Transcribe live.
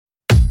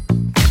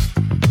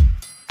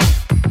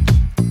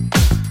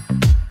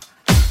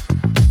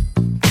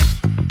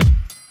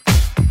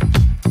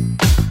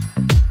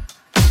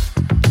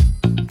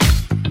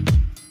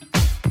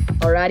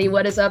Alrighty,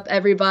 what is up,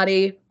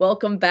 everybody?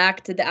 Welcome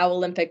back to the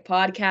Owlympic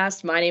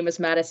Podcast. My name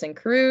is Madison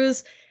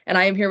Cruz, and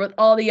I am here with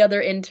all the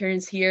other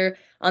interns here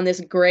on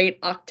this great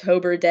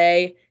October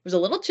day. It was a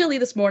little chilly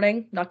this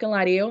morning, not gonna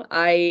lie to you.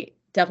 I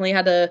definitely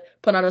had to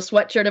put on a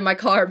sweatshirt in my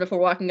car before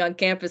walking on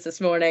campus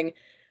this morning,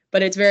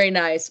 but it's very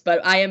nice.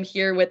 But I am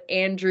here with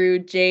Andrew,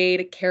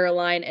 Jade,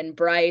 Caroline, and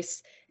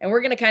Bryce, and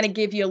we're going to kind of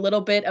give you a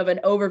little bit of an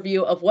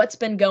overview of what's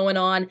been going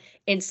on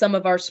in some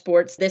of our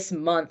sports this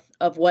month,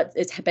 of what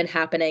has been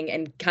happening,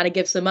 and kind of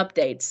give some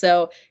updates.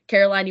 So,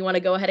 Caroline, you want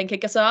to go ahead and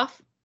kick us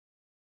off?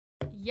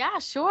 Yeah,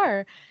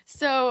 sure.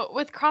 So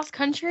with cross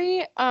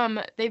country,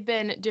 they've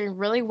been doing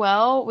really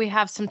well. We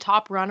have some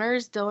top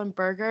runners, Dylan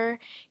Berger.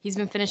 He's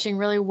been finishing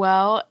really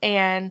well.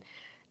 And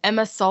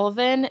Emma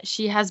Sullivan,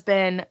 she has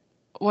been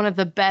one of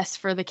the best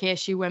for the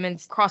KSU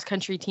women's cross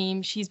country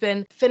team. She's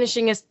been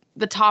finishing as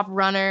the top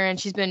runner, and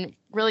she's been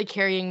really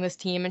carrying this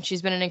team, and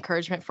she's been an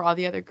encouragement for all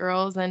the other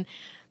girls. And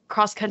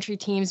cross country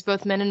teams,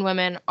 both men and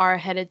women, are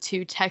headed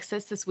to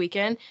Texas this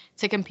weekend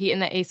to compete in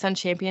the ASUN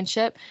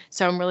championship.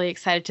 So I'm really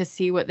excited to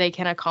see what they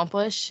can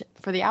accomplish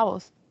for the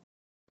Owls.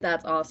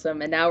 That's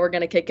awesome. And now we're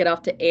going to kick it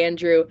off to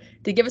Andrew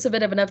to give us a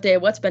bit of an update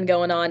of what's been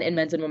going on in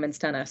men's and women's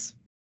tennis.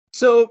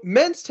 So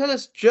men's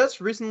tennis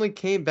just recently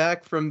came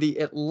back from the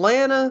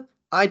Atlanta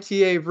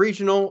ITA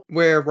Regional,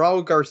 where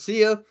Raul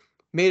Garcia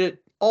made it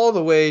all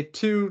the way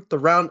to the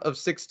round of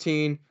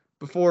 16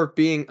 before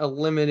being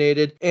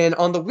eliminated. And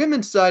on the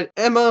women's side,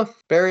 Emma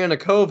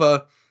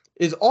Baryanikova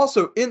is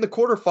also in the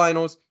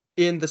quarterfinals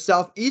in the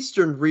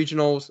Southeastern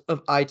Regionals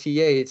of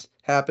ITAs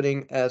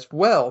happening as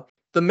well.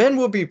 The men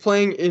will be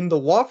playing in the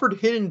Wofford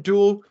Hidden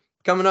Duel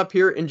coming up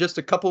here in just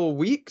a couple of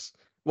weeks,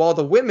 while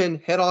the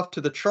women head off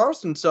to the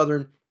Charleston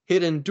Southern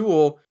Hidden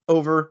Duel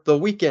over the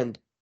weekend.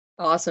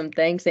 Awesome.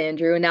 Thanks,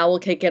 Andrew. And now we'll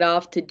kick it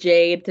off to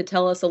Jade to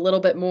tell us a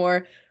little bit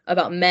more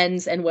about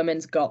men's and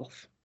women's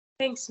golf.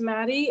 Thanks,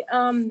 Maddie.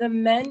 The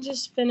men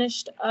just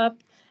finished up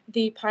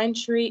the Pine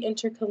Tree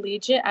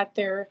Intercollegiate at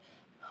their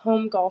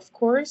home golf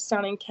course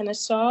down in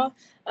Kennesaw.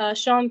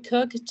 Sean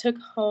Cook took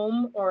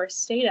home, or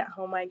stayed at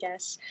home, I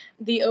guess,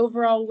 the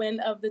overall win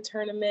of the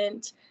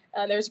tournament.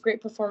 There was a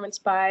great performance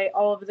by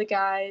all of the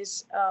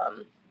guys.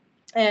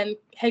 And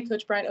head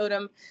coach Brian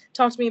Odom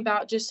talked to me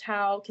about just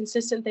how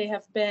consistent they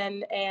have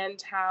been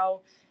and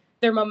how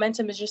their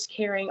momentum is just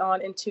carrying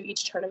on into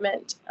each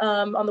tournament.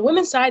 On the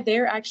women's side,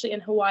 they're actually in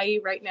Hawaii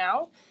right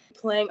now,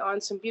 playing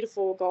on some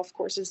beautiful golf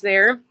courses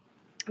there.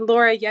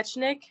 Laura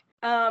Yechnik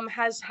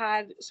has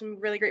had some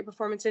really great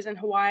performances in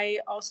Hawaii.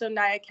 Also,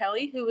 Nia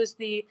Kelly, who was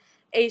the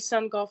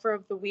ASUN Golfer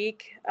of the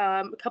Week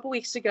a couple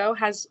weeks ago,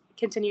 has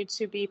continued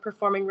to be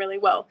performing really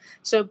well.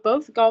 So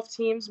both golf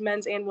teams,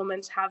 men's and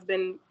women's, have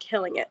been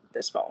killing it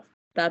this fall.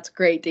 That's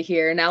great to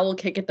hear. Now we'll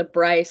kick it to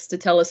Bryce to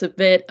tell us a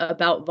bit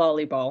about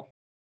volleyball.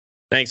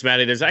 Thanks,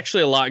 Maddie. There's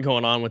actually a lot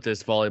going on with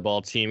this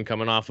volleyball team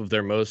coming off of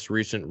their most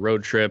recent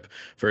road trip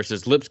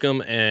versus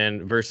Lipscomb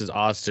and versus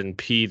Austin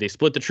Peay. They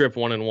split the trip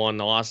 1-1.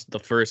 They lost the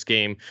first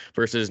game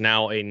versus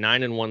now a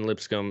 9-1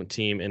 Lipscomb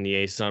team in the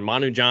ASUN.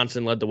 Manu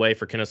Johnson led the way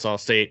for Kennesaw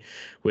State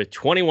with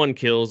 21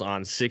 kills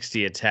on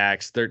 60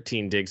 attacks,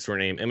 13 digs to her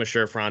name. Emma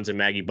Sherfrans and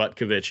Maggie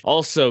Butkovich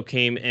also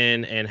came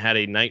in and had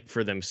a night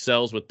for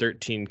themselves with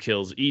 13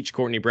 kills each.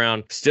 Courtney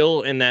Brown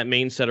still in that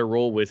main setter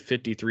role with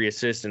 53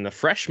 assists, and the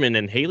freshman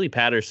and Haley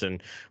Patterson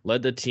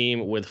led the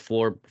team with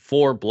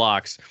four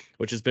blocks,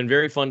 which has been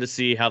very fun to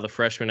see how the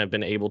freshmen have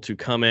been able to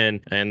come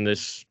in and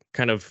this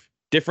kind of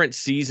different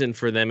season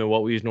for them and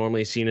what we've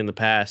normally seen in the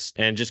past,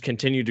 and just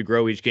continue to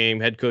grow each game.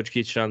 Head coach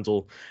Keith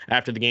Schunzel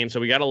after the game. So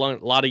we got a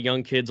lot of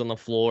young kids on the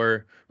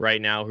floor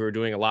right now who are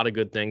doing a lot of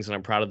good things, and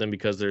I'm proud of them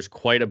because there's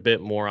quite a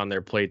bit more on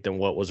their plate than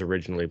what was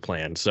originally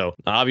planned. So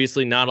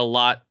obviously not a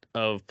lot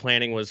of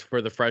planning was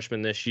for the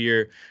freshmen this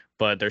year,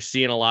 but they're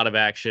seeing a lot of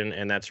action,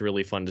 and that's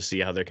really fun to see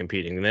how they're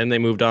competing. And then they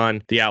moved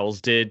on, the Owls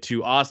did,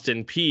 to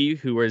Austin Peay,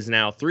 who is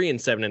now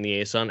 3-7 in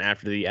the ASUN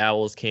after the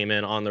Owls came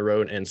in on the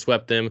road and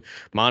swept them.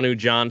 Manu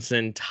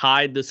Johnson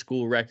tied the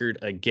school record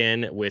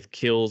again with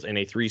kills in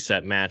a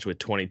 3-set match with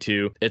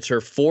 22. It's her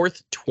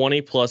fourth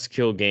 20-plus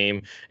kill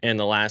game in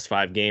the last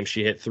 5 games.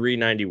 She hit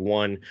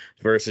 391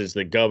 versus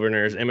the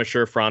Governors. Emma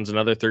Sherfrans,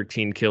 another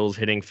 13 kills,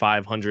 hitting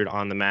 500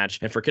 on the match.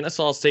 And for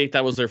Kennesaw State,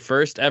 that was their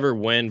first ever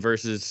win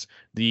versus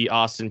the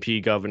Austin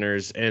Peay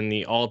Governors in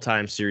the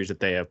all-time series that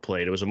they have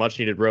played. It was a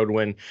much-needed road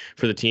win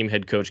for the team,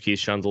 head coach Keith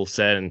Schunzel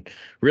said, and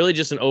really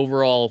just an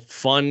overall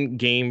fun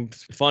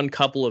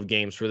couple of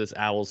games for this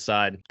Owls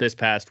side this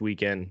past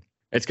weekend.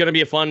 It's going to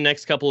be a fun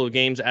next couple of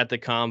games at the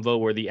Convo,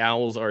 where the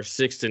Owls are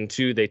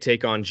 6-2. They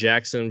take on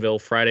Jacksonville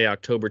Friday,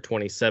 October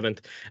 27th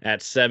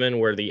at 7,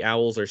 where the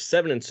Owls are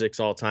 7-6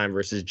 all-time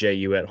versus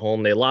JU at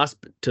home. They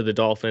lost to the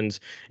Dolphins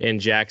in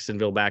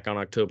Jacksonville back on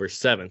October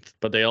 7th,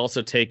 but they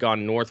also take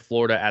on North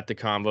Florida at the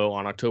Convo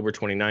on October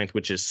 29th,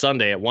 which is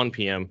Sunday at 1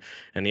 p.m.,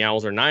 and the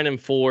Owls are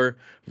 9-4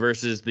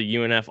 versus the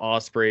UNF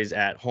Ospreys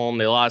at home.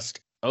 They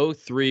lost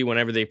 0-3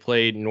 whenever they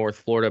played North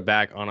Florida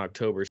back on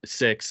October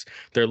 6th.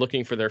 They're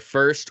looking for their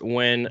first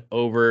win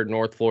over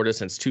North Florida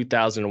since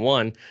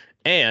 2001,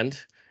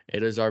 and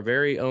it is our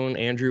very own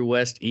Andrew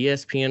West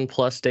ESPN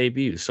Plus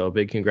debut. So a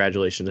big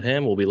congratulations to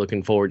him. We'll be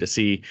looking forward to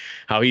see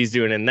how he's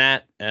doing in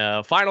that.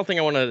 Final thing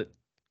I want to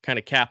kind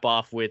of cap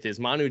off with is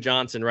Manu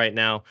Johnson right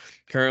now,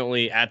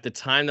 currently at the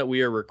time that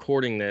we are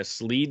recording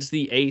this, leads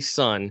the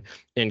A-Sun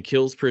in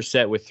kills per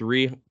set with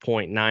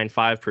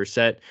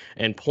 3.95%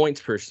 and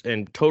points per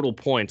and total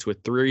points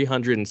with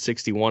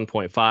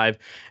 361.5,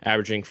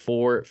 averaging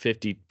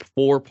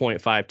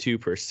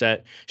 454.52 per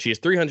set. She has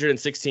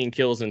 316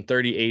 kills and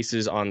 30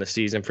 aces on the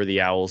season for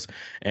the Owls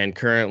and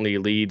currently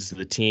leads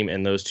the team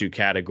in those two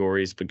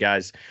categories. But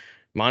guys,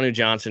 Manu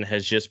Johnson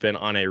has just been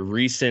on a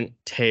recent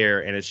tear,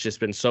 and it's just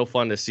been so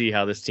fun to see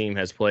how this team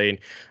has played.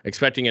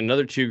 Expecting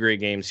another 2 great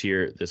games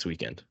here this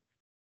weekend.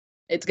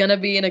 It's going to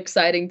be an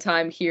exciting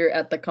time here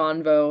at the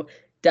Convo,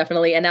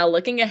 definitely. And now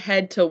looking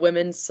ahead to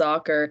women's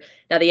soccer.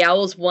 Now the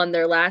Owls won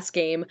their last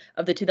game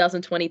of the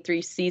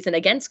 2023 season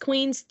against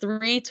Queens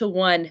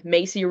 3-1.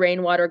 Macy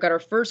Rainwater got her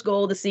first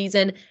goal of the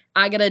season.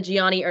 Agata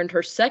Gianni earned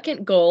her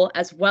second goal,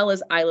 as well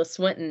as Isla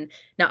Swinton.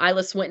 Now,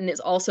 Isla Swinton has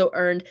also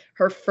earned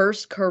her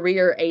first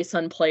career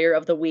ASUN Player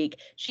of the Week.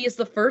 She is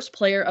the first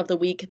Player of the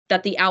Week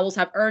that the Owls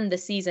have earned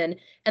this season,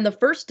 and the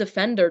first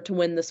defender to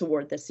win this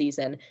award this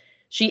season.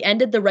 She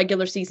ended the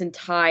regular season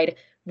tied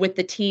with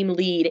the team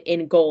lead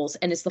in goals,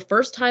 and it's the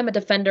first time a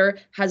defender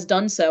has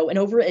done so in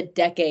over a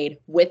decade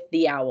with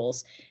the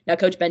Owls. Now,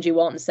 Coach Benji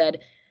Walton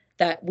said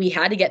that we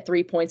had to get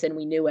 3 points and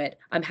we knew it.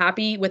 I'm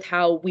happy with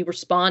how we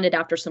responded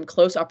after some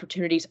close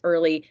opportunities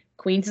early.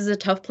 Queens is a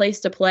tough place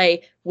to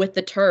play with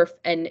the turf,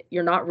 and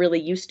you're not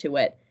really used to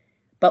it.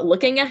 But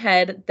looking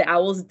ahead, the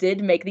Owls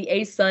did make the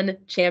ASUN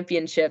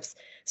championships.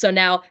 So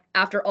now,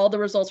 after all the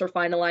results were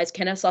finalized,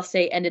 Kennesaw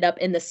State ended up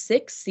in the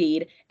 6th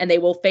seed, and they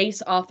will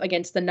face off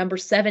against the number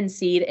 7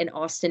 seed in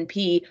Austin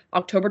Peay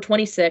October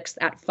 26th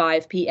at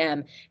 5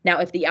 p.m. Now,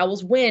 if the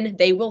Owls win,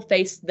 they will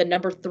face the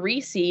number 3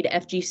 seed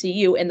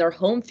FGCU in their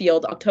home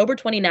field October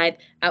 29th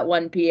at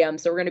 1 p.m.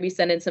 So we're going to be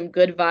sending some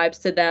good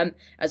vibes to them,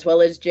 as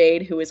well as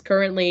Jade, who is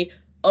currently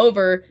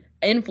over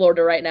in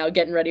Florida right now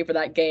getting ready for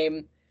that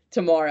game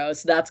tomorrow.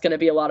 So that's going to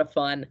be a lot of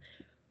fun.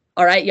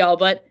 All right, y'all,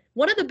 but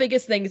one of the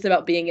biggest things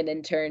about being an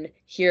intern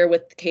here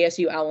with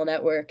KSU Owl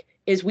Network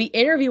is we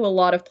interview a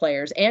lot of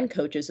players and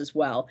coaches as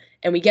well,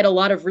 and we get a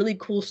lot of really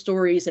cool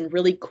stories and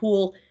really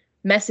cool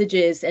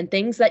messages and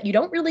things that you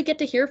don't really get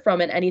to hear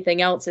from in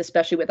anything else,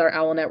 especially with our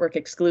Owl Network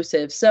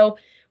exclusive. So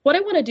what I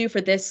want to do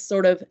for this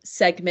sort of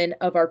segment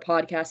of our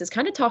podcast is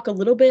kind of talk a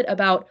little bit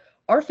about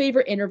our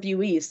favorite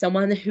interviewees,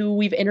 someone who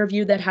we've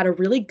interviewed that had a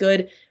really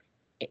good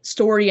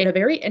story and a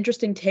very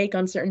interesting take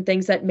on certain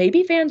things that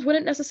maybe fans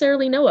wouldn't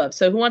necessarily know of.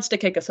 So who wants to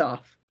kick us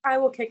off? I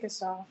will kick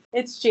us off.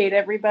 It's Jade,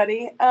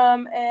 everybody.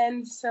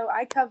 And so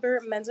I cover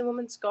men's and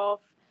women's golf.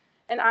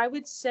 And I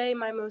would say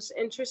my most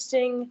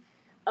interesting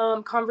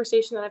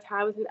conversation that I've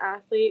had with an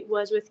athlete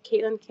was with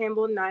Caitlin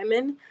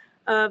Campbell-Nyman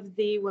of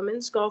the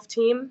women's golf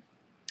team.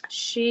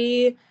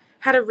 She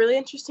had a really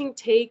interesting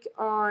take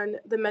on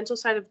the mental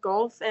side of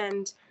golf,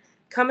 and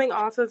coming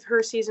off of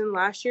her season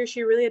last year,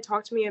 she really had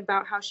talked to me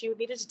about how she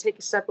needed to take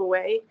a step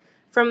away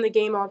from the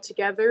game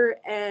altogether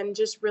and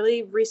just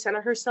really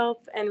recenter herself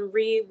and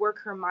rework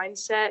her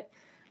mindset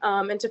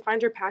and to find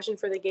her passion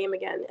for the game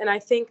again. And I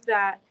think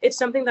that it's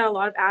something that a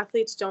lot of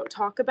athletes don't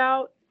talk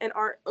about and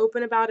aren't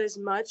open about as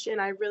much.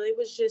 And I really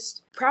was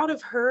just proud of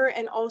her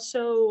and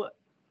also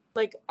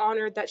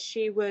honored that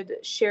she would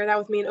share that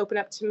with me and open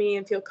up to me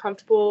and feel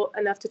comfortable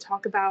enough to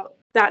talk about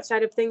that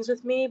side of things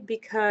with me,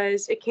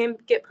 because it can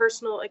get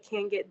personal, it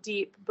can get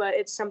deep, but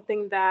it's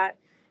something that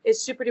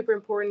is super duper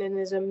important and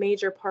is a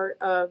major part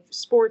of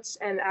sports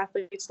and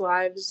athletes'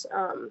 lives,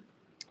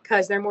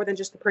 because they're more than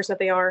just the person that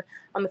they are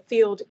on the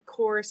field,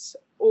 course,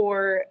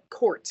 or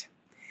court.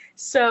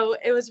 So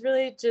it was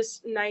really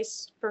just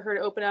nice for her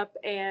to open up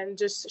and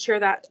just share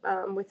that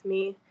with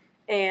me.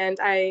 And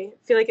I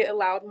feel like it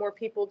allowed more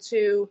people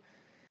to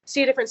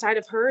see a different side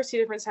of her, see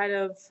a different side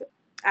of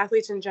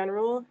athletes in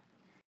general.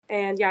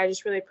 And yeah, I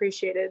just really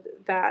appreciated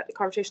that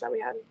conversation that we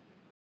had.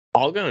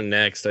 I'll go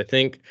next. I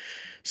think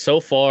so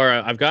far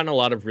I've gotten a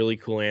lot of really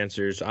cool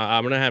answers.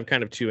 I'm going to have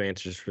kind of 2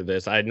 answers for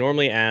this. I'd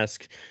normally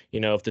ask,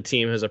 if the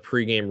team has a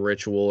pregame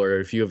ritual or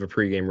if you have a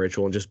pregame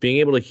ritual, and just being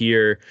able to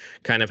hear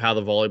kind of how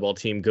the volleyball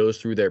team goes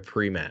through their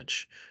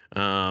pre-match.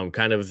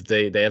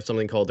 They have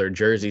something called their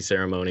jersey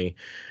ceremony,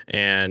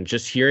 and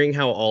just hearing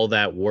how all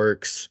that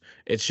works,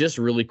 it's just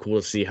really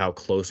cool to see how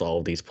close all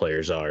of these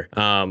players are.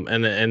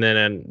 And then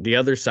on the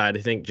other side,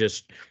 I think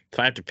just if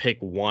I have to pick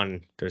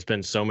one, there's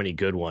been so many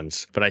good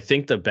ones, but I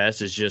think the best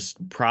has just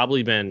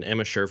probably been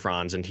Emma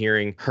Scherfranz, and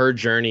hearing her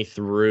journey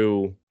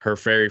through her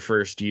very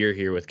first year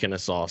here with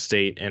Kennesaw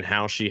State and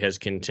how she has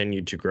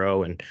continued to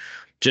grow. And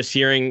just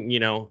hearing, you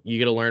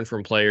get to learn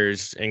from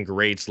players and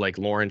greats like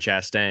Lauren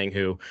Chastain,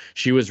 who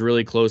she was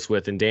really close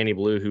with, and Danny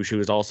Blue, who she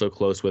was also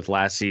close with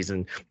last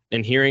season,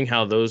 and hearing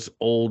how those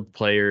old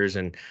players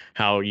and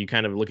how you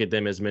kind of look at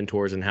them as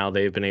mentors and how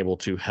they've been able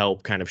to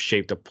help kind of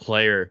shape the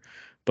player,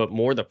 but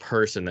more the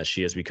person that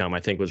she has become, I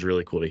think was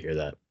really cool to hear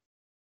that.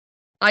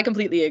 I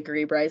completely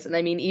agree, Bryce. And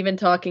I mean, even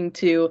talking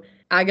to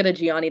Agata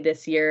Gianni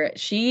this year,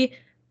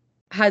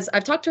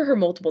 I've talked to her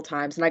multiple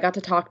times, and I got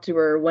to talk to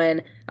her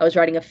when I was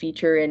writing a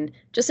feature, and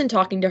just in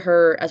talking to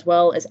her as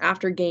well as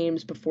after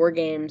games, before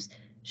games,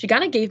 she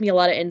kind of gave me a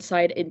lot of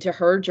insight into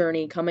her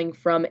journey coming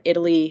from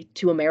Italy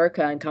to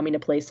America and coming to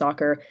play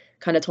soccer.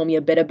 Kind of told me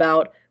a bit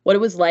about what it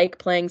was like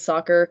playing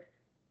soccer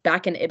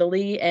back in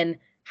Italy and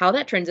how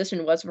that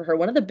transition was for her.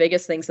 One of the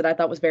biggest things that I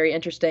thought was very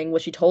interesting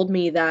was she told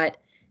me that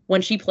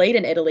when she played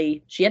in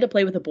Italy, she had to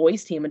play with a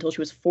boys team until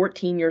she was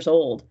 14 years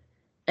old.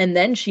 And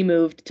then she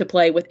moved to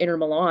play with Inter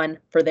Milan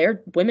for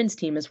their women's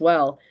team as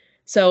well.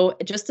 So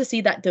just to see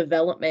that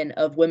development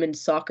of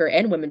women's soccer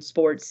and women's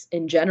sports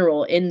in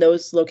general in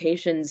those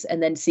locations,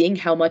 and then seeing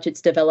how much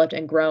it's developed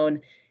and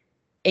grown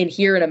in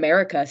here in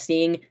America,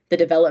 seeing the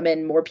development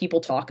and more people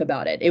talk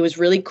about it. It was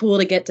really cool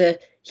to get to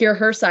hear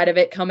her side of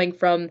it coming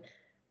from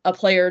a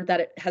player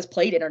that has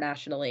played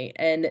internationally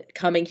and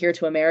coming here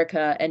to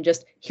America and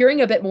just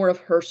hearing a bit more of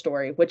her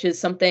story, which is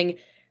something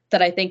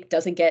that I think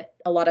doesn't get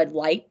a lot of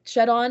light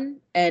shed on.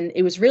 And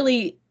it was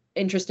really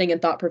interesting and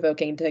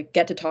thought-provoking to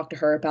get to talk to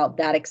her about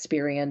that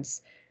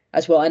experience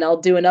as well. And I'll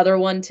do another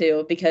one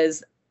too,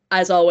 because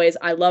as always,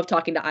 I love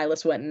talking to Isla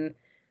Swinton.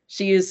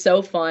 She is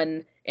so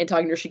fun and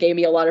talking to her. She gave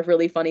me a lot of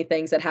really funny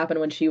things that happened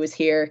when she was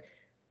here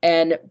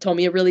and told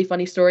me a really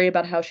funny story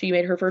about how she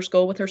made her first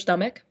goal with her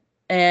stomach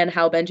and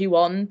how Benji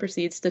Walton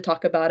proceeds to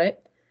talk about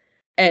it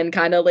and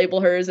kind of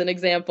label her as an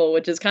example,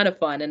 which is kind of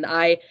fun. And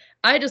I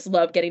just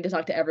love getting to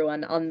talk to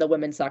everyone on the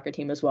women's soccer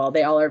team as well.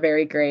 They all are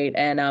very great.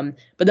 And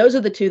but those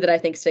are the two that I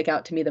think stick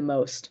out to me the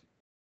most.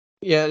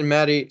 Yeah, and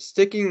Maddie,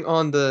 sticking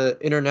on the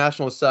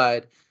international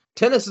side,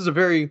 tennis is a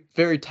very,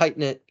 very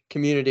tight-knit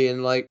community.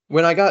 And like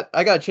when I got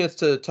a chance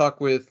to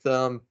talk with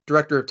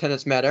director of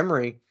tennis Matt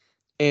Emery,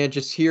 and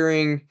just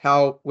hearing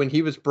how when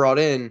he was brought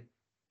in,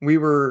 we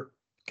were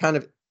kind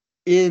of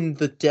in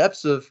the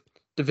depths of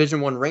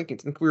Division One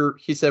rankings. I think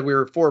he said we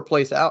were four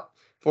places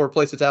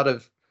out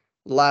of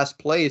last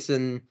place,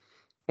 and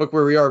look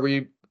where we are.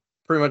 We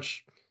pretty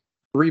much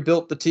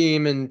rebuilt the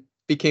team and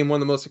became one of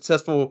the most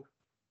successful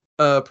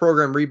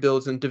program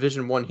rebuilds in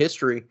Division One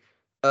history,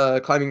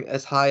 climbing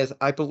as high as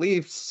I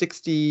believe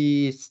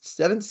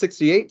 67,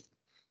 68.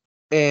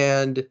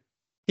 And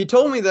he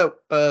told me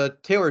that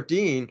Taylor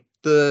Dean,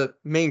 the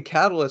main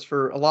catalyst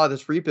for a lot of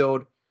this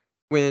rebuild,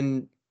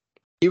 when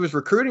he was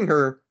recruiting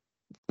her,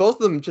 both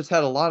of them just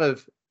had a lot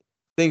of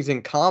things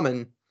in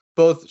common.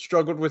 Both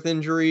struggled with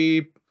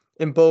injury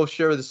and both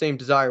share the same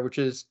desire, which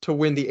is to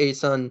win the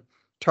ASUN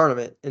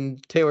tournament.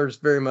 And Taylor's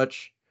very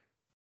much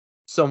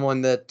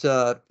someone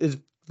that is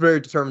very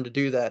determined to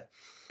do that.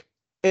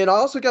 And I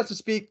also got to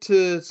speak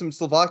to some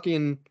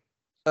Slovakian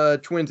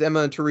twins,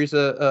 Emma and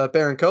Teresa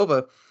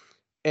Barankova,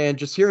 and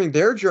just hearing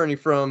their journey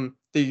from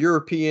the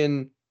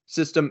European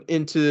system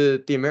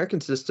into the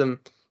American system,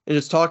 and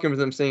just talking with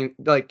them, saying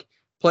like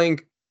playing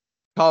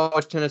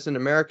college tennis in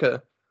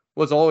America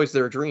was always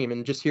their dream,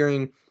 and just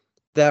hearing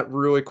that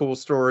really cool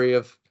story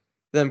of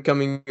them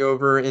coming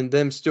over and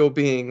them still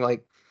being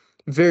like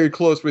very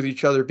close with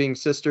each other, being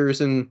sisters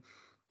and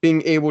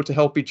being able to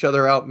help each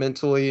other out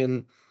mentally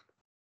and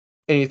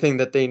anything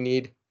that they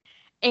need.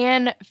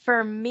 And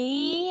for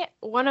me,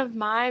 one of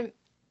my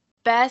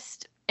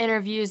best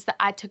interviews that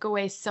I took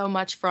away so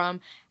much from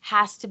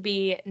has to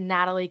be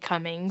Natalie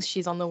Cummings.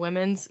 She's on the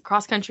women's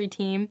cross country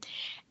team,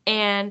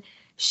 and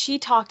she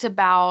talked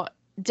about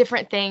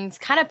different things,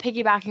 kind of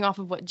piggybacking off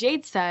of what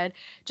Jade said,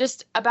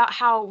 just about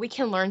how we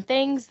can learn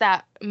things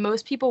that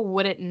most people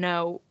wouldn't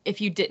know if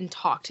you didn't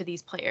talk to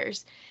these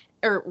players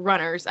or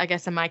runners, I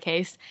guess in my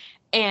case.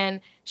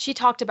 And she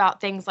talked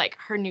about things like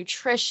her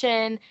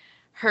nutrition,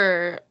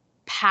 her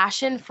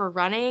passion for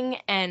running,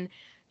 and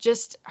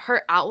just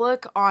her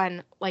outlook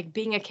on like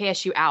being a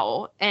KSU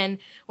Owl. And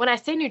when I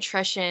say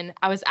nutrition,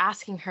 I was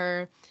asking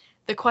her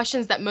the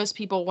questions that most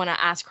people want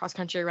to ask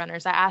cross-country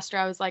runners. I asked her,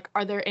 I was like,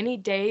 are there any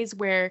days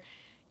where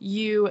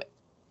you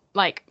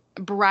like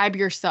bribe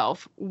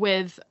yourself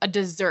with a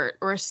dessert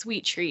or a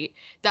sweet treat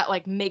that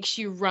like makes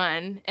you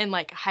run and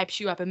like hypes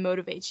you up and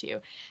motivates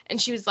you?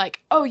 And she was like,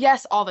 oh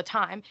yes, all the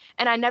time.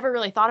 And I never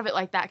really thought of it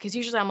like that, because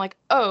usually I'm like,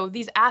 oh,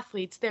 these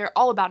athletes, they're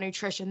all about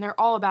nutrition, they're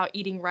all about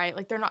eating right,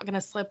 like they're not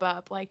gonna slip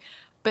up, like.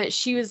 But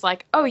she was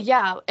like, oh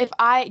yeah, if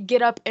I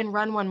get up and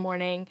run one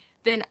morning,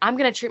 then I'm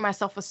gonna treat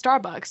myself with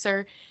Starbucks.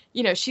 Or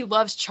you know, she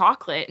loves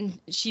chocolate and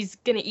she's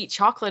going to eat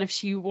chocolate if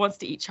she wants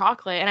to eat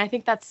chocolate. And I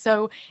think that's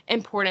so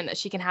important that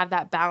she can have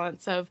that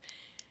balance of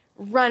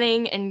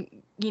running and,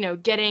 you know,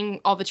 getting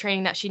all the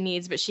training that she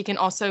needs, but she can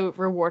also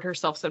reward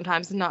herself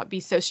sometimes and not be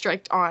so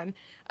strict on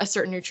a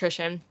certain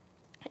nutrition.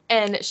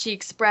 And she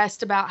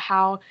expressed about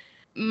how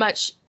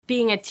much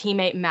being a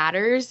teammate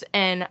matters.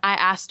 And I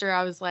asked her,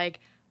 I was like,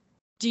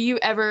 do you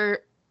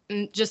ever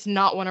just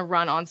not want to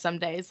run on some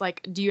days?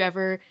 Like, do you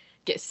ever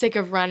get sick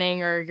of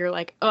running, or you're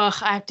like, ugh,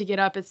 I have to get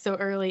up, it's so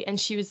early? And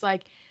she was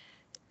like,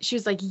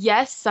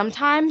 yes,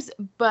 sometimes,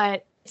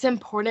 but it's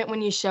important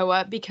when you show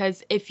up,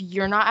 because if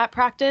you're not at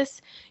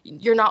practice,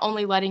 you're not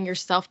only letting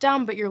yourself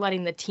down, but you're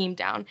letting the team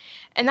down.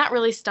 And that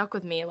really stuck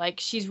with me. Like,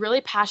 she's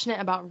really passionate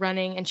about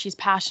running, and she's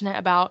passionate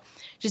about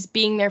just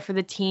being there for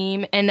the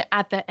team. And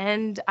at the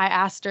end, I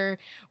asked her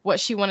what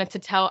she wanted to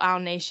tell Owl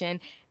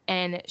Nation,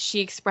 and she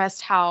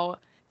expressed how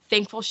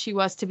thankful she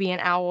was to be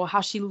an Owl,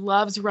 how she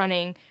loves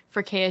running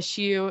for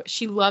KSU.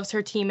 She loves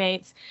her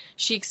teammates.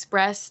 She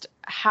expressed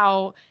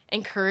how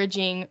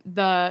encouraging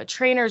the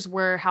trainers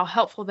were, how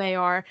helpful they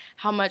are,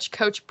 how much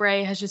Coach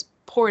Bray has just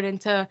poured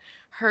into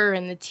her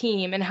and the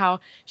team, and how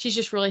she's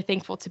just really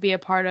thankful to be a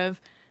part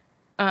of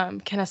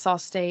Kennesaw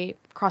State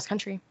cross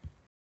country.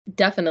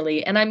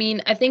 Definitely. And I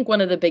mean, I think one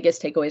of the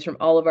biggest takeaways from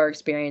all of our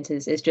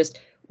experiences is just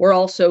we're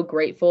all so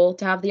grateful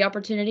to have the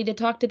opportunity to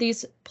talk to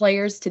these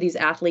players, to these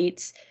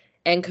athletes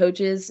and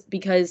coaches,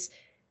 because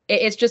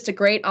it's just a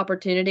great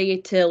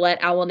opportunity to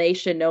let Owl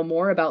Nation know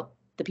more about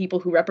the people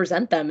who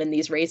represent them in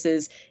these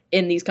races,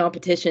 in these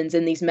competitions,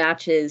 in these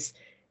matches.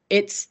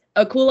 It's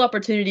a cool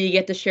opportunity to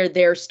get to share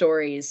their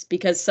stories,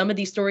 because some of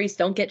these stories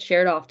don't get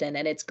shared often.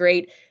 And it's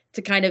great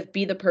to kind of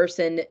be the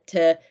person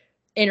to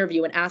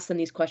interview and ask them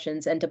these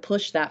questions and to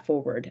push that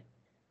forward.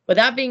 With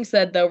that being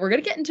said, though, we're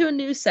going to get into a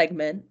new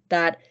segment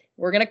that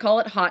we're going to call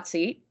it Hot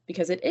Seat,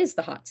 because it is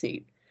the hot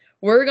seat.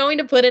 We're going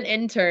to put an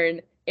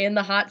intern in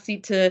the hot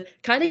seat to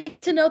kind of get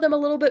to know them a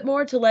little bit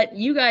more, to let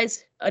you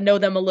guys know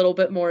them a little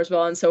bit more as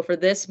well. And so for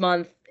this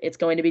month, it's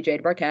going to be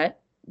Jade Barquette.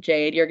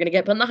 Jade, you're going to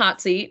get put in the hot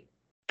seat.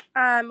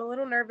 I'm a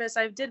little nervous.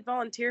 I did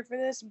volunteer for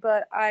this,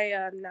 but I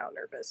am now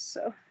nervous,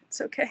 so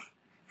it's okay.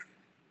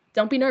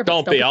 Don't be nervous.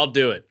 Don't be. I'll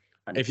do it.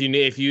 If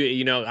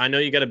you know, I know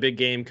you got a big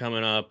game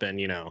coming up,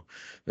 and you know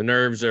the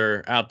nerves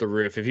are out the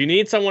roof. If you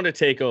need someone to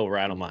take over,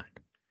 I don't mind.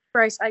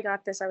 Bryce, I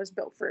got this. I was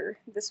built for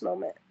this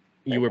moment.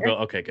 You were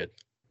built. Okay, good.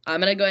 I'm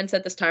going to go ahead and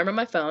set this timer on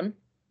my phone.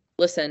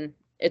 Listen,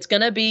 it's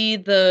going to be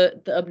the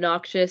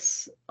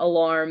obnoxious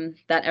alarm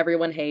that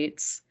everyone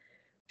hates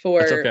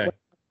for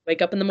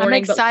wake up in the morning.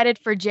 I'm excited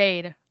for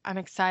Jade. I'm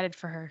excited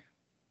for her.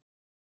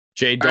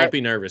 Jade, don't be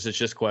nervous. It's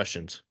just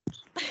questions.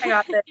 I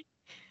got this.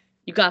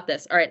 You got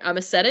this. All right, I'm going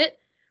to set it.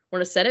 We're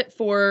going to set it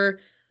for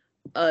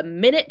 1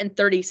 minute and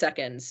 30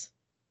 seconds.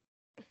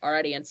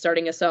 Alrighty, and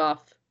starting us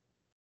off,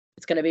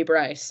 it's going to be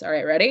Bryce. All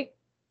right, ready?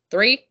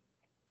 3,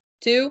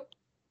 2,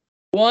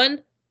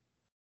 1.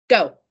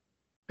 Go.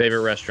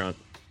 Favorite restaurant?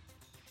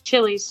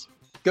 Chili's.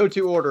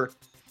 Go-to order.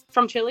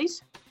 From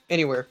Chili's?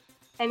 Anywhere.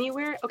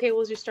 Anywhere? Okay,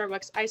 we'll do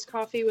Starbucks. Iced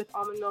coffee with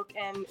almond milk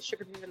and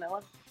sugar-free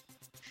vanilla.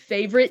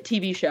 Favorite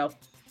TV show?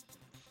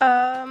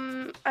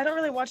 I don't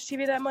really watch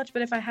TV that much,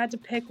 but if I had to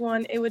pick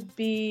one, it would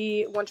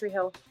be One Tree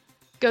Hill.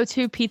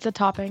 Go-to pizza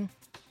topping?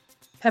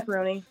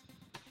 Pepperoni.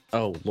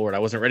 Oh, Lord, I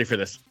wasn't ready for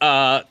this.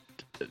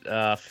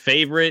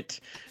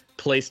 Favorite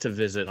place to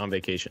visit on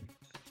vacation?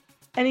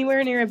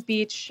 Anywhere near a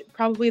beach,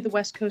 probably the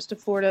west coast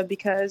of Florida,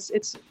 because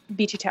it's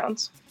beachy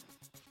towns.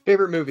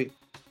 Favorite movie?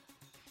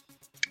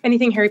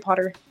 Anything Harry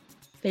Potter.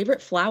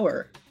 Favorite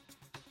flower?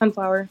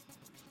 Sunflower.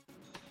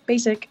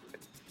 Basic.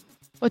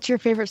 What's your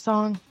favorite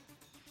song?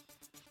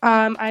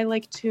 I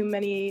like too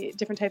many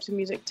different types of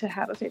music to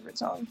have a favorite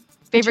song.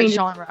 Favorite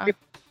genre?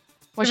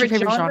 What's your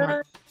favorite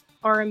genre?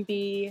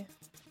 R&B,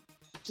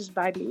 just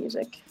vibey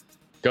music.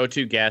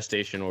 Go-to gas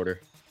station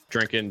order.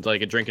 Drinking,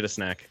 like a drink and a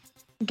snack.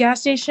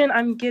 Gas station,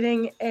 I'm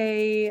getting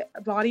a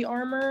Body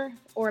Armor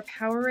or a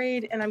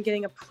Powerade, and I'm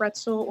getting a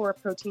pretzel or a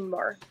protein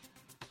bar.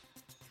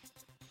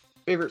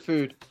 Favorite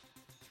food?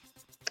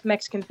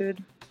 Mexican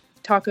food.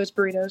 Tacos,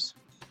 burritos.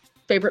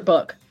 Favorite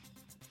book?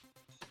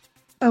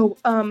 Oh,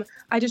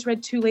 I just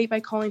read Too Late by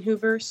Colleen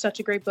Hoover. Such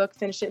a great book.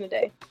 Finished it in a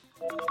day.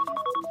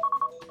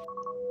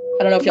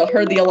 I don't know if y'all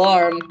heard the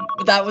alarm,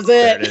 but that was it.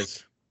 There it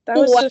is. That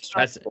was so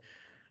stressful.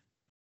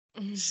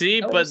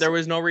 See, but there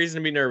was no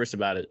reason to be nervous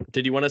about it.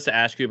 Did you want us to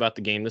ask you about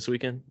the game this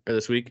weekend or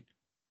this week?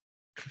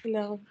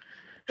 No.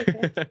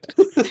 Okay.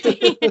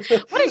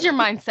 What is your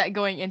mindset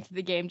going into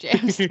the game, Jay?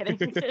 I'm just kidding.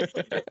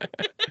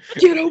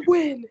 Get a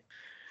win.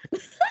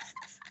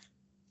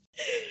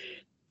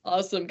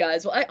 Awesome,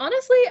 guys. Well, I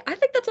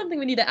think that's something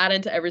we need to add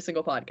into every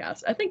single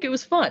podcast. I think it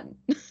was fun.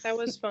 That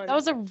was fun. That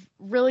was a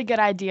really good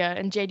idea,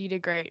 and Jade, you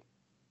did great.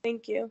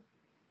 Thank you.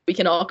 We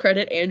can all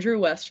credit Andrew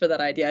West for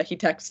that idea. He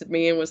texted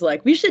me and was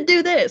like, we should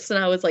do this.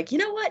 And I was like, you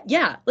know what?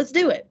 Yeah, let's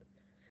do it.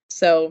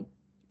 So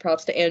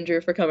props to Andrew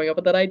for coming up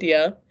with that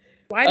idea.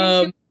 Why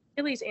didn't you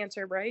Chili's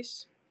answer,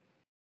 Bryce?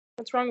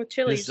 What's wrong with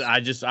Chili's?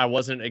 I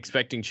wasn't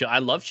expecting I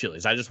love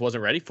Chili's. I just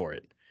wasn't ready for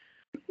it.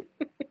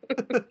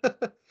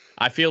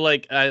 I feel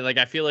like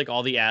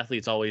all the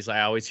athletes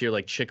I always hear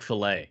like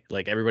Chick-fil-A.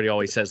 Like everybody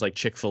always says like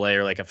Chick-fil-A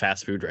or like a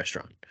fast food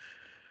restaurant.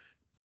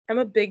 I'm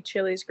a big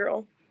Chili's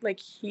girl. Like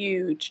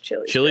huge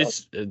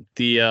Chili's girl.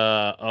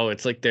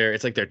 It's like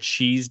their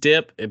cheese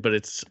dip, but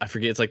it's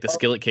like the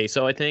skillet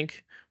queso, I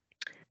think.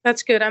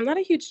 That's good. I'm not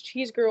a huge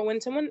cheese girl. When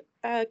someone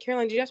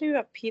Caroline, did you ask me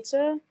about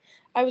pizza?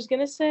 I was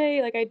gonna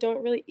say like I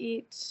don't really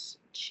eat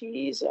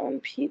cheese on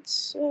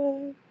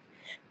pizza.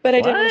 But I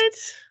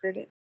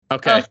didn't.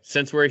 Okay,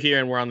 since we're here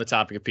and we're on the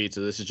topic of pizza,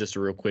 this is just a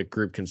real quick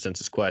group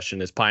consensus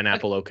question. Is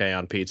pineapple okay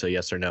on pizza,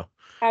 yes or no?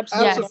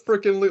 Absolutely.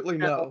 Absolutely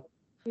no.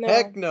 No.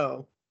 Heck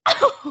no.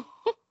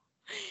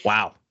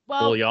 Wow.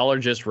 Well, Well, y'all are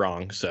just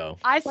wrong, so.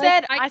 I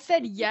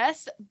said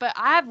yes, but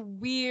I have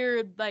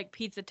weird like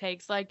pizza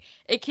takes. Like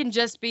it can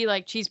just be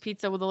like cheese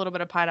pizza with a little bit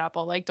of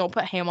pineapple. Like don't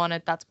put ham on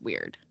it. That's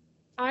weird.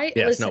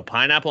 No,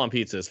 pineapple on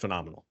pizza is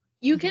phenomenal.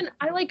 You can,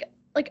 I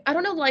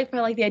don't know if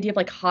I like the idea of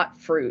like hot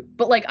fruit,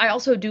 but like I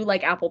also do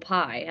like apple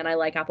pie, and I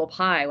like apple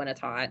pie when it's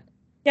hot.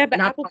 Yeah, but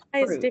Not apple hot pie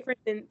is fruit. different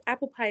than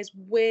apple pie is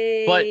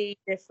way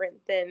different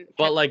than.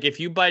 But like if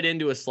you bite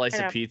into a slice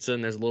of Pineapple. pizza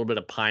and there's a little bit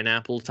of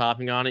pineapple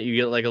topping on it, you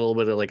get like a little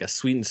bit of like a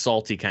sweet and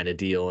salty kind of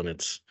deal, and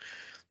it's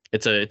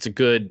a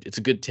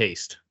good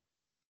taste.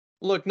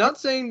 Look, not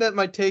saying that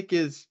my take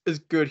is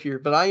good here,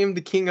 but I am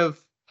the king of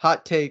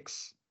hot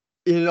takes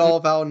in all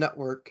of our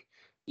network.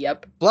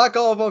 Yep. Black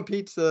olive on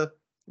pizza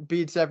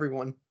beats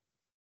everyone.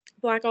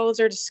 Black olives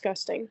are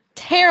disgusting.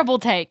 Terrible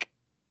take.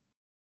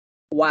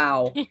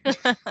 Wow.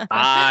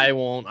 I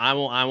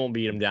won't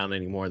beat them down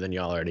any more than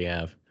y'all already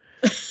have.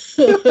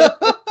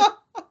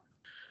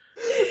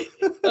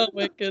 Oh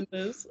my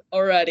goodness.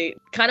 Alrighty.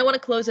 Kind of want to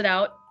close it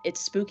out. It's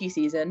spooky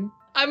season.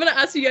 I'm going to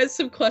ask you guys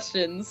some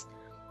questions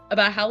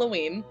about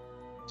Halloween.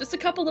 Just a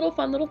couple little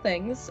fun little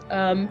things.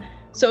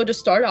 So to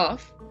start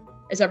off,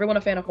 is everyone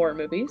a fan of horror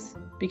movies?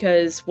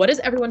 Because what is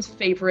everyone's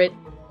favorite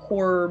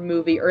horror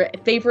movie or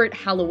favorite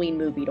Halloween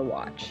movie to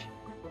watch?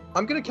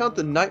 I'm gonna count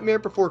The Nightmare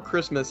Before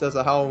Christmas as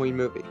a Halloween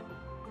movie.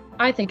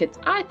 I think it's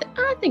I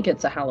think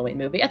it's a Halloween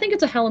movie. I think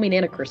it's a Halloween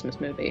and a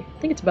Christmas movie. I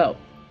think it's both.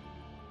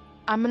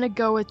 I'm gonna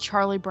go with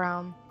Charlie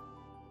Brown.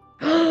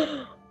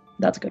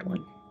 That's a good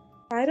one.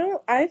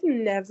 I've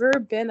never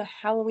been a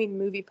Halloween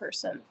movie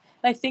person.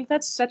 I think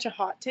that's such a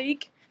hot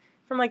take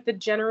from like the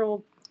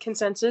general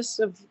consensus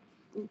of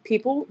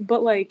people,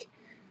 but like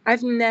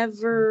I've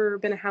never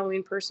been a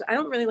Halloween person. I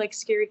don't really like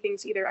scary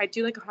things either. I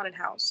do like a haunted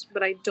house,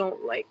 but I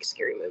don't like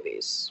scary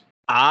movies.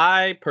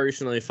 I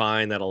personally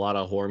find that a lot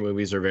of horror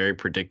movies are very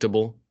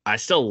predictable. I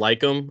still like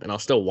them and I'll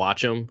still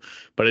watch them,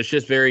 but it's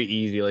just very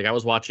easy. Like I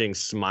was watching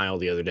Smile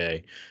the other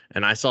day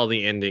and I saw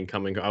the ending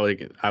coming.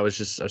 I was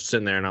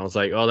sitting there and I was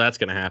like, oh, that's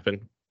going to happen.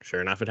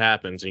 Sure enough, it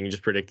happens. You can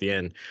just predict the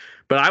end.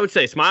 But I would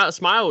say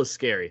Smile was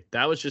scary.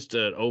 That was just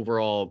an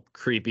overall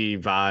creepy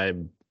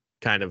vibe,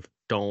 kind of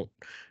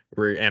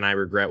and I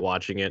regret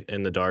watching it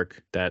in the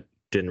dark. That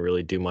didn't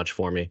really do much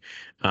for me,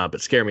 but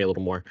scared me a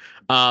little more.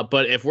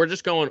 But if we're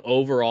just going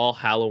overall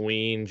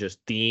Halloween,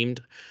 just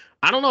themed,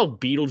 I don't know if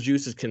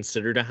Beetlejuice is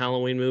considered a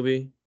Halloween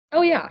movie.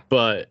 Oh yeah.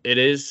 But it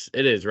is,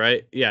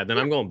 right? Yeah, then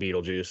I'm going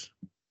Beetlejuice.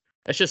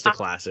 It's just a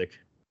classic.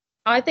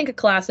 I think a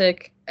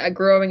classic,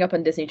 growing up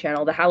on Disney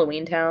Channel, the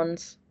Halloween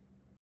Towns,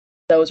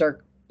 those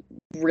are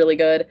really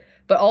good.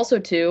 But also,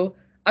 too,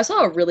 I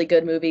saw a really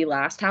good movie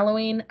last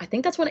Halloween. I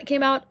think that's when it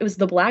came out. It was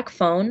The Black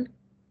Phone.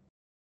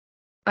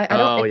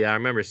 I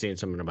remember seeing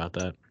something about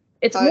that.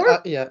 It's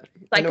more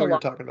I know what you're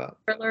talking about.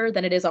 Thriller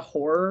than it is a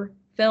horror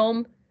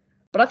film,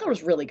 but I thought it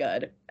was really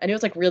good. And it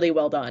was, like, really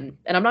well done.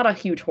 And I'm not a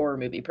huge horror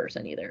movie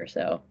person either,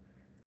 so.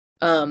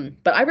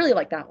 But I really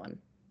like that one.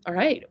 All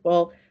right,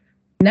 well,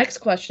 next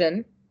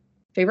question.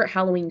 Favorite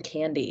Halloween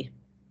candy?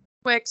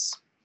 Twix.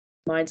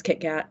 Mine's Kit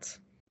Kats.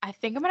 I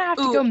think I'm gonna have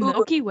to go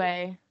Milky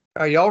Way.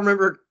 Y'all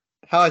remember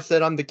how I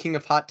said I'm the king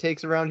of hot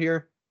takes around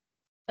here?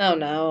 Oh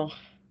no.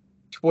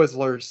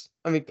 Twizzlers.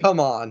 I mean, come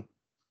on.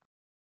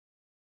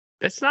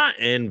 It's not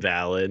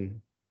invalid.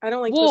 I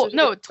don't like Well, Twizzlers.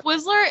 no,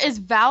 Twizzler is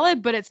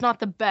valid, but it's not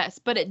the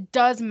best. But it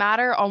does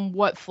matter on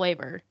what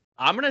flavor.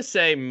 I'm going to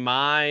say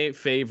my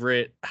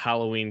favorite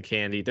Halloween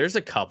candy. There's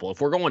a couple.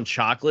 If we're going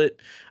chocolate,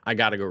 I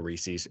got to go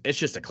Reese's. It's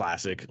just a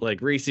classic.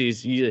 Like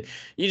Reese's, you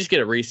just get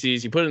a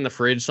Reese's. You put it in the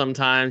fridge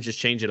sometimes, just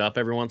change it up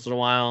every once in a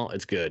while.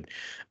 It's good.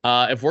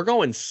 If we're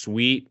going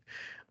sweet,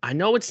 I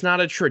know it's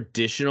not a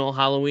traditional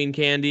Halloween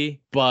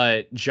candy,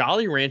 but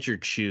Jolly Rancher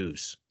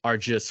Chews are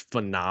just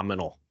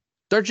phenomenal.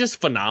 They're just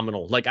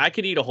phenomenal. Like I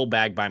could eat a whole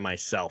bag by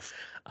myself.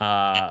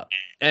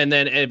 And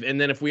then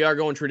if we are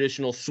going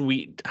traditional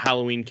sweet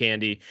Halloween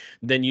candy,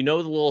 then the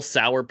little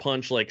Sour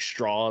Punch like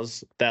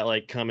straws that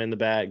like come in the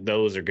bag,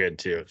 those are good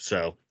too.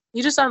 So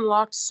You just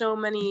unlocked so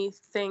many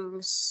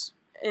things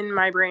in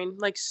my brain,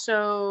 like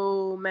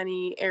so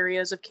many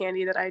areas of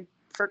candy that I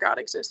forgot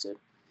existed.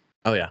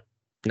 oh yeah.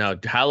 No,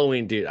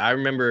 Halloween, dude. I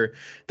remember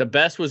the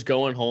best was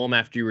going home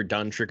after you were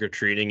done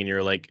trick-or-treating and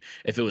you're like,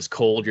 if it was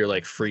cold, you're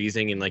like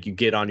freezing and like you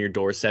get on your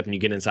doorstep and you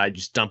get inside,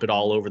 you dump it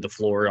all over the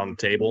floor on the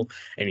table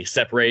and you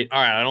separate.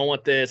 All right, I don't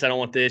want this. I don't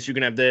want this. You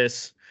can have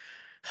this.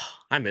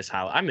 I miss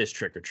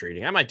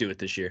trick-or-treating. I might do it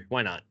this year.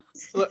 Why not?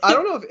 Look, I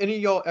don't know if any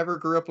of y'all ever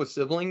grew up with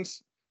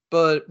siblings,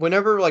 but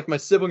whenever like my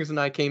siblings and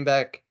I came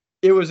back,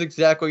 it was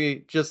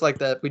exactly just like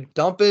that. We'd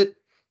dump it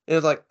and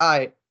it's like, all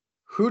right,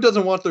 who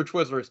doesn't want their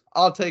Twizzlers?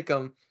 I'll take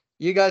them.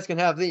 You guys can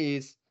have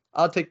these.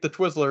 I'll take the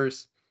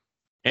Twizzlers.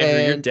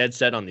 Andrew, you're dead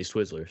set on these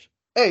Twizzlers.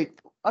 Hey,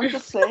 I'm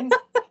just saying.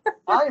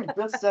 I'm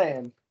just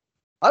saying.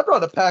 I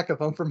brought a pack of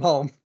them from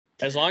home.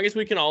 As long as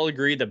we can all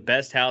agree the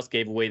best house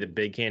gave away the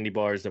big candy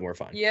bars, then we're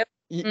fine. Yep.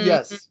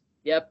 Yes.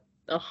 Yep,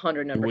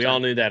 100%. We all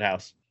knew that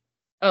house.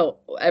 Oh,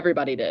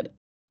 everybody did.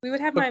 We would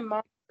have my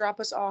mom drop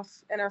us off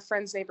in our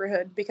friend's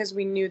neighborhood because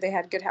we knew they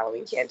had good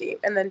Halloween candy,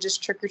 and then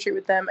just trick or treat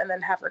with them, and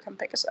then have her come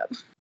pick us up.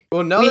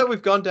 Well, now that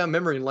we've gone down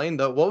memory lane,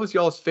 though, what was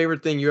y'all's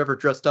favorite thing you ever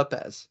dressed up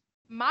as?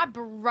 My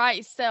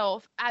bright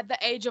self at the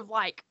age of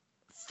like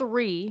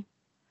 3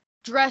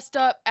 dressed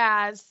up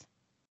as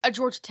a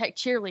Georgia Tech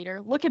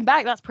cheerleader. Looking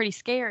back, that's pretty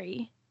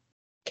scary.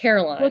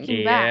 Caroline.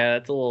 Looking back. Yeah,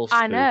 that's a little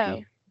spooky. I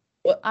know.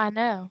 What? I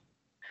know.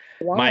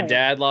 Why? My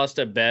dad lost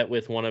a bet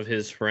with one of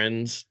his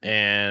friends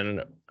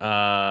and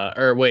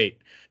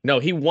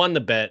he won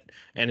the bet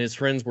and his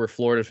friends were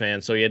Florida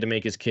fans, so he had to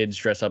make his kids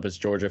dress up as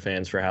Georgia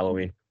fans for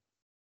Halloween.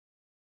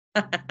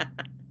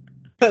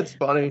 That's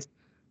funny.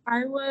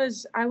 I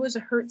was a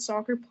hurt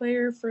soccer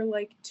player for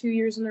like 2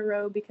 years in a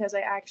row because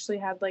I actually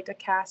had like a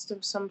cast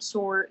of some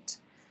sort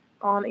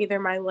on either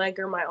my leg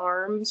or my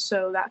arm,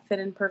 so that fit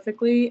in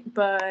perfectly.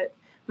 But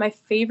my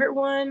favorite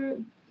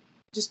one,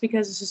 just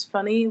because this is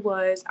funny,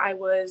 was I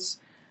was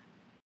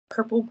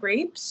purple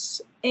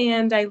grapes,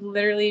 and I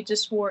literally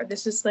just wore,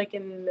 this is like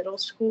in middle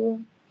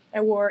school, I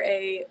wore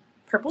a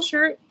purple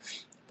shirt,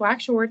 black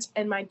shorts,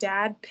 and my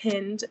dad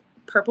pinned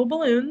purple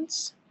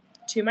balloons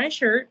to my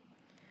shirt,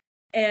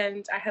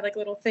 and I had like a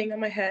little thing on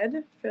my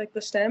head for like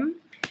the stem,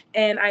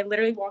 and I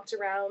literally walked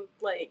around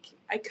like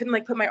I couldn't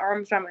like put my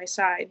arms by my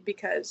side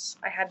because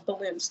I had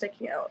balloons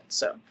sticking out.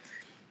 So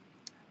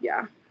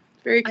yeah,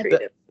 very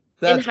creative.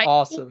 That's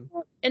awesome.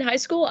 In high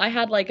school, I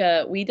had like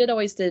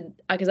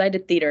because I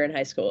did theater in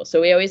high school, so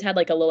we always had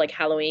like a little like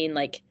Halloween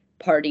like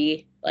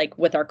party like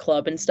with our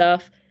club and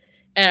stuff.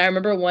 And I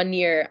remember one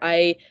year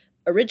I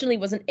originally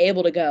wasn't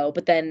able to go,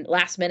 but then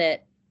last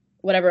minute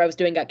whatever I was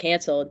doing got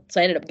canceled,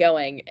 so I ended up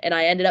going, and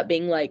I ended up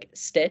being like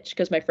Stitch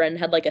because my friend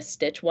had like a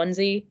Stitch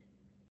onesie,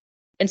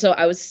 and so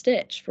I was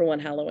Stitch for one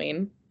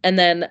Halloween. And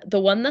then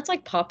the one that's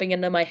like popping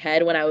into my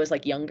head when I was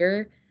like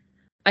younger,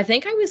 I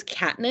think I was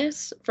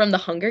Katniss from the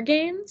Hunger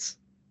Games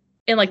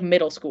in like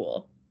middle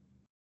school,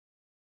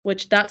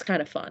 which that's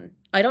kind of fun.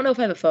 I don't know if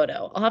I have a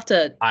photo.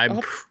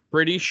 I'm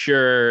pretty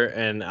sure,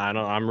 and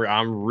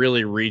I'm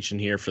really reaching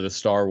here for the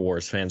Star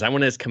Wars fans. I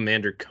went as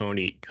Commander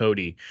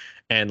Cody,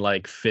 and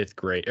like 5th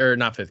grade, or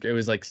not 5th grade. It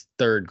was like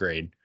 3rd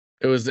grade.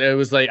 It was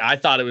like I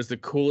thought it was the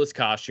coolest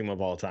costume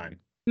of all time.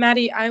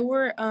 Maddie, I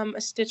wore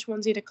a Stitch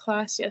onesie to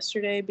class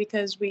yesterday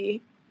because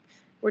we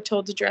were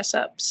told to dress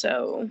up.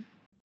 So.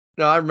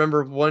 No, I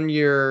remember one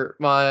year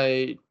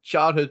my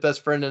childhood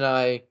best friend and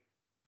I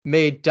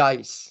made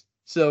dice.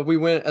 So we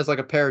went as like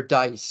a pair of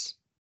dice.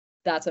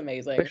 That's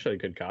amazing. Actually a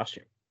good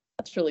costume.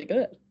 That's really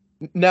good.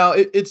 Now,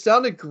 it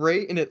sounded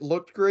great and it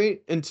looked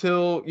great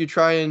until you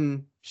try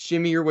and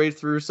shimmy your way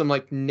through some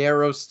like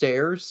narrow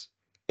stairs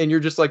and you're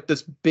just like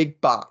this big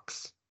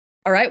box.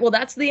 All right, well,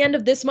 that's the end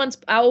of this month's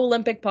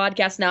Owlympic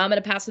podcast. Now I'm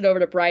going to pass it over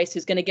to Bryce,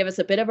 who's going to give us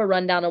a bit of a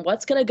rundown on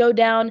what's going to go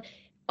down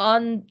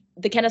on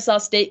the Kennesaw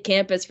State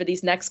campus for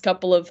these next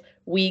couple of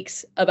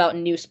weeks about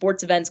new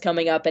sports events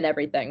coming up and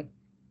everything.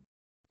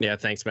 Yeah,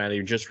 thanks,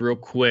 Matthew. Just real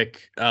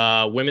quick,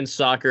 women's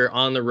soccer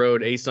on the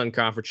road, ASUN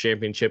Conference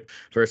Championship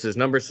versus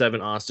number 7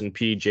 Austin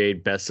P.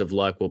 Jade. Best of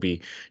luck. We'll be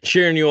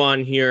cheering you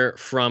on here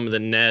from the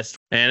Nest.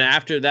 And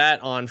after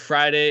that, on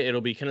Friday,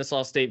 it'll be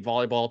Kennesaw State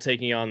volleyball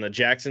taking on the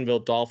Jacksonville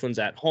Dolphins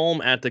at home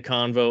at the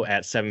Convo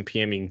at 7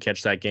 p.m. You can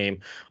catch that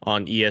game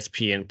on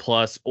ESPN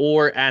Plus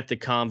or at the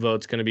Convo.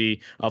 It's going to be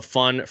a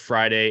fun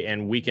Friday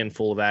and weekend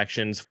full of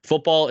actions.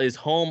 Football is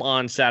home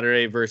on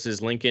Saturday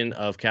versus Lincoln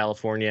of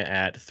California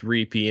at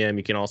 3 p.m.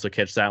 You can also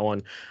catch that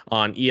one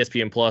on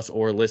ESPN Plus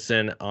or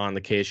listen on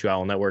the KSU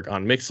Owl Network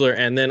on Mixler.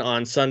 And then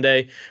on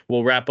Sunday,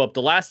 we'll wrap up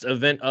the last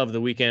event of the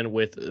weekend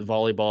with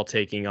volleyball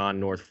taking on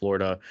North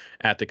Florida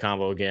at the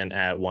Convo again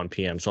at 1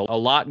 p.m. So a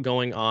lot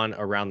going on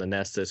around the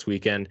Nest this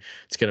weekend.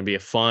 It's going to be a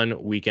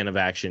fun weekend of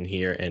action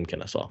here in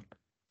Kennesaw.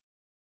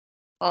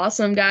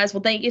 Awesome, guys.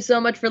 Well, thank you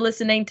so much for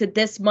listening to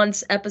this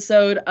month's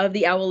episode of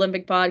the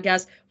Owlympic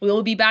Podcast. We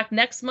will be back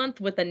next month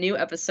with a new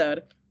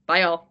episode.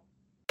 Bye, y'all.